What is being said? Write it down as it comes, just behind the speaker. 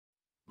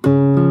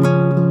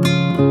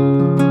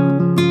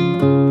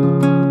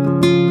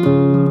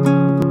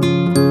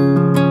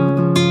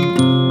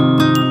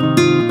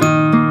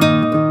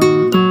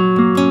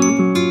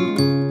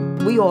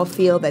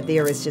feel that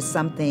there is just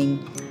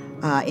something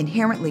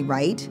inherently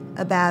right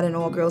about an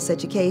all-girls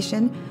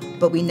education,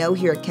 but we know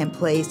here at Kent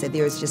Place that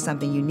there is just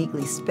something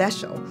uniquely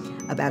special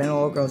about an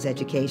all-girls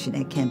education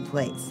at Kent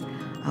Place.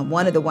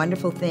 One of the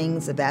wonderful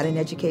things about an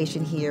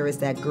education here is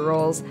that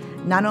girls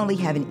not only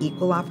have an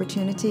equal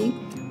opportunity,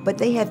 but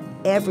they have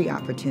every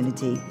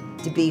opportunity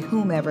to be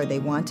whomever they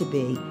want to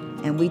be,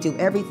 and we do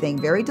everything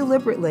very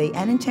deliberately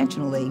and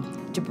intentionally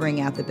to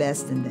bring out the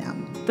best in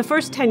them. The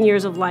first 10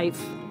 years of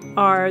life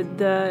are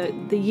the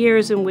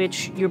years in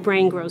which your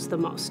brain grows the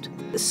most.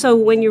 So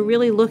when you're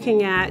really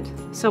looking at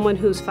someone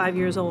who's 5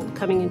 years old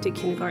coming into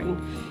kindergarten,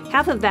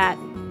 half of that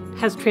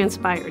has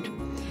transpired.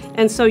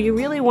 And so you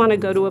really want to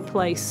go to a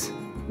place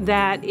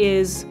that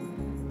is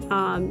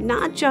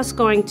not just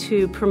going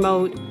to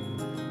promote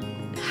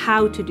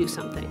how to do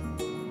something,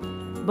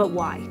 but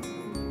why.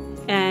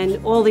 And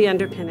all the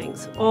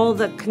underpinnings, all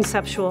the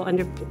conceptual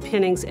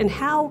underpinnings, and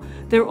how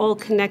they're all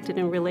connected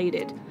and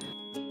related.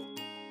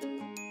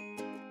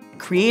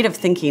 Creative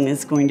thinking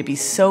is going to be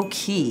so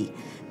key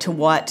to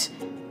what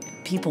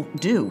people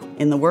do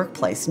in the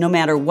workplace. No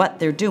matter what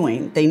they're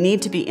doing, they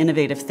need to be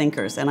innovative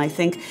thinkers. And I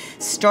think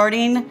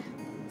starting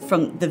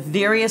from the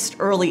very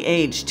early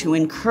age to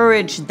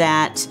encourage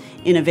that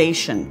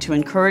innovation, to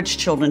encourage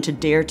children to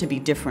dare to be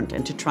different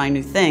and to try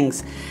new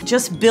things,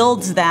 just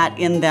builds that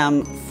in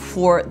them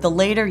for the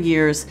later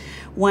years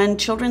when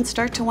children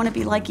start to want to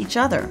be like each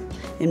other.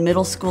 In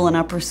middle school and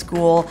upper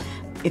school,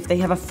 if they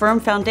have a firm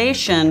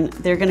foundation,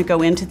 they're going to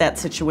go into that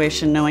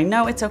situation knowing,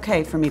 no, it's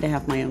okay for me to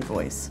have my own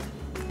voice.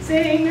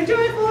 Sing a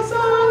joyful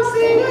song,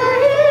 sing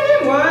a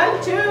hymn,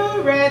 1,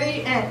 2,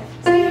 ready, and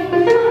sing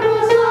a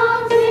joyful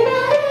song, sing a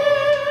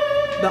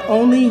hymn. The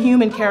only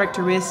human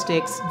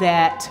characteristics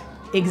that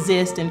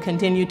exist and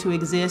continue to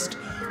exist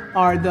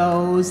are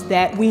those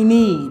that we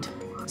need.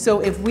 So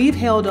if we've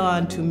held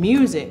on to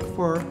music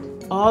for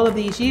all of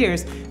these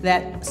years,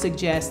 that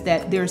suggests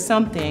that there's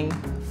something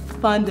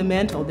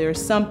fundamental, there's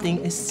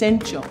something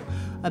essential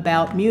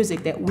about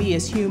music that we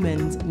as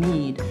humans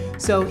need.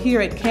 So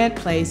here at Kent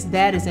Place,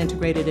 that is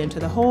integrated into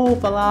the whole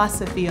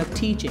philosophy of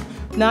teaching,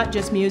 not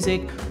just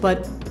music,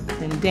 but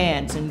in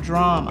dance and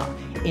drama,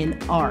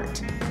 in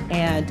art,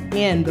 and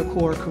in the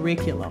core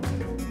curriculum.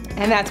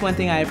 And that's one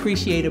thing I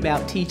appreciate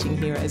about teaching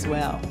here as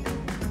well.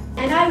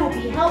 And I will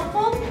be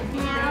helpful.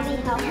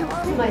 And I'll be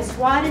helpful. To my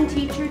squad and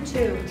teacher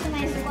too. To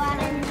my squad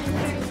and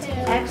teacher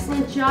too.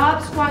 Excellent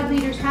job, squad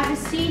leaders. Have a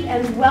seat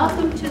and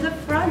welcome to the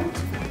front.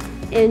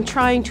 In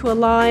trying to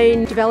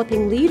align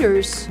developing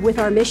leaders with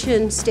our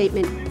mission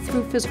statement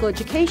through physical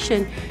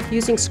education,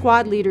 using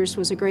squad leaders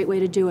was a great way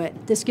to do it.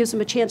 This gives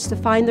them a chance to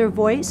find their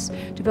voice,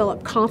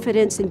 develop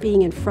confidence in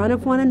being in front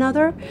of one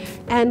another,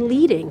 and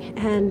leading,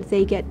 and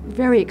they get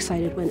very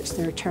excited when it's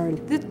their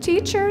turn. The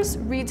teachers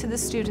read to the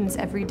students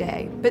every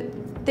day, but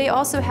they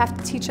also have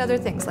to teach other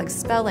things like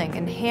spelling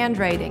and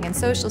handwriting and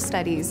social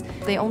studies.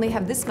 They only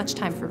have this much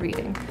time for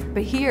reading,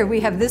 but here we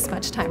have this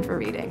much time for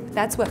reading.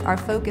 That's what our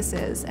focus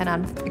is, and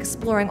on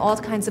exploring all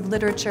kinds of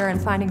literature and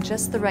finding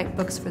just the right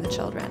books for the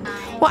children.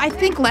 Well, I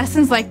think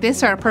lessons like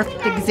this are a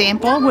perfect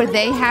example where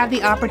they have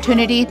the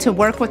opportunity to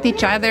work with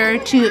each other,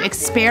 to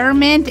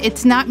experiment.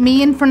 It's not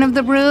me in front of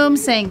the room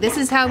saying this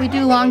is how we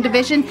do long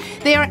division.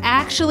 They are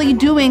actually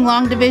doing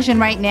long division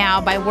right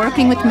now by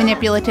working with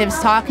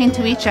manipulatives, talking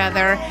to each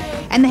other,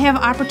 and they have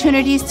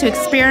opportunities to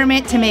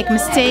experiment, to make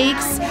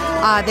mistakes.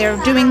 They're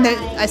doing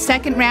a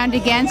second round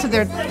again, so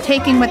they're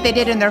taking what they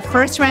did in their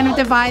first round of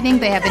dividing.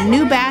 They have a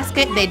new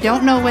basket. They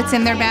don't know what's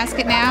in their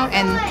basket now,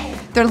 and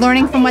they're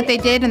learning from what they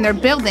did, and they're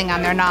building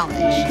on their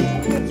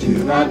knowledge. Tu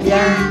vas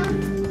bien,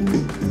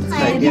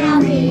 très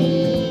bien,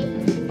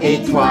 oui.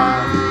 Et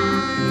toi,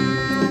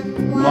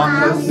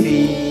 moi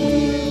aussi.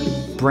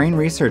 Brain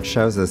research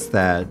shows us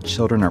that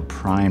children are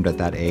primed at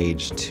that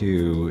age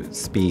to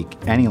speak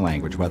any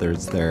language, whether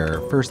it's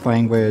their first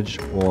language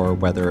or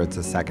whether it's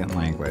a second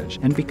language.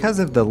 And because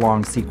of the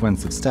long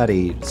sequence of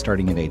study,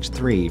 starting at age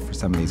 3 for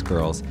some of these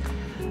girls,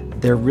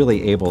 they're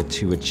really able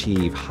to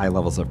achieve high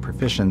levels of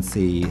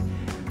proficiency,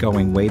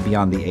 going way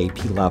beyond the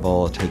AP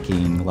level,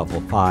 taking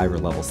level 5 or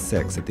level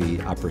 6 at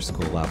the upper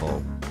school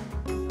level.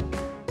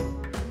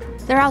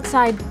 They're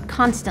outside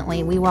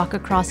constantly. We walk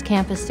across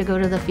campus to go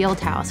to the field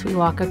house. We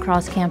walk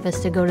across campus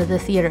to go to the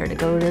theater, to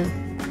go to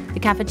the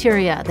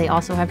cafeteria. They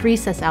also have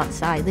recess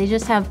outside. They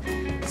just have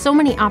so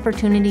many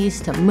opportunities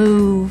to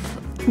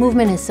move.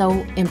 Movement is so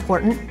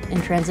important in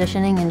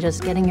transitioning and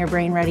just getting your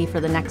brain ready for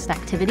the next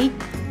activity.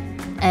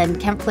 And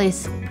Kent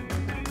Place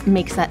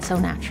makes that so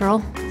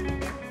natural.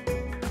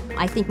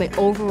 I think my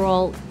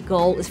overall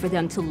goal is for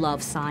them to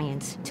love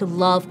science, to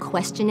love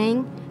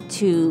questioning,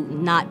 to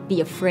not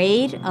be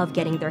afraid of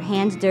getting their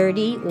hands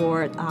dirty,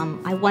 or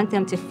I want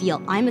them to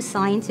feel, I'm a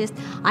scientist,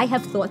 I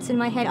have thoughts in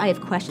my head, I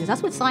have questions.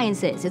 That's what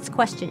science is. It's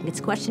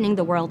questioning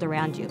the world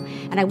around you.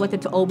 And I want them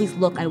to always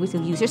look, I always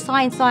use your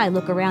science eye,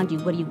 look around you,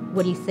 what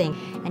do you think?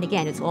 And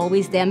again, it's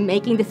always them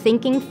making the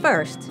thinking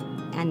first,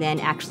 and then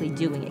actually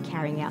doing it,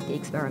 carrying out the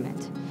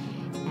experiment.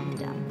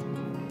 And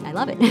I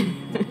love it.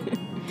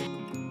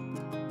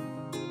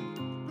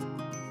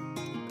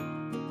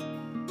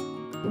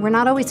 We're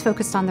not always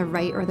focused on the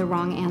right or the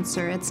wrong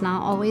answer. It's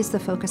not always the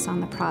focus on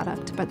the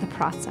product, but the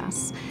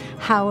process.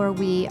 How are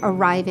we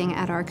arriving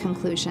at our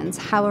conclusions?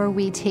 How are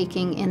we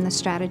taking in the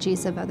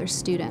strategies of other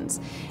students?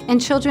 And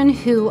children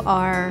who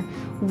are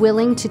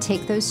willing to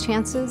take those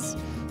chances,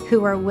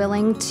 who are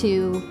willing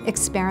to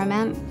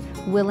experiment,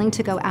 willing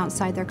to go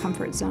outside their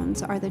comfort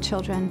zones are the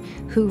children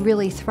who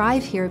really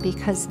thrive here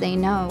because they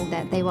know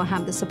that they will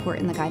have the support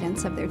and the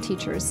guidance of their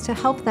teachers to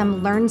help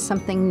them learn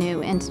something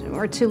new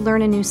or to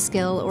learn a new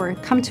skill or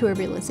come to a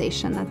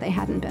realization that they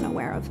hadn't been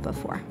aware of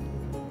before.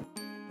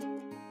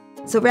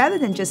 So rather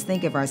than just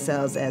think of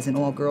ourselves as an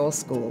all-girls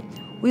school,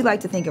 we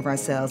like to think of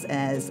ourselves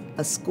as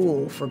a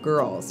school for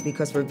girls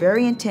because we're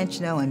very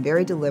intentional and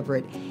very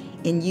deliberate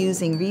in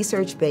using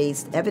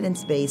research-based,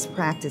 evidence-based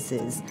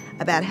practices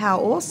about how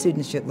all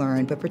students should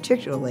learn, but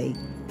particularly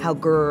how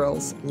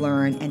girls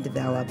learn and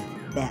develop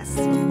best.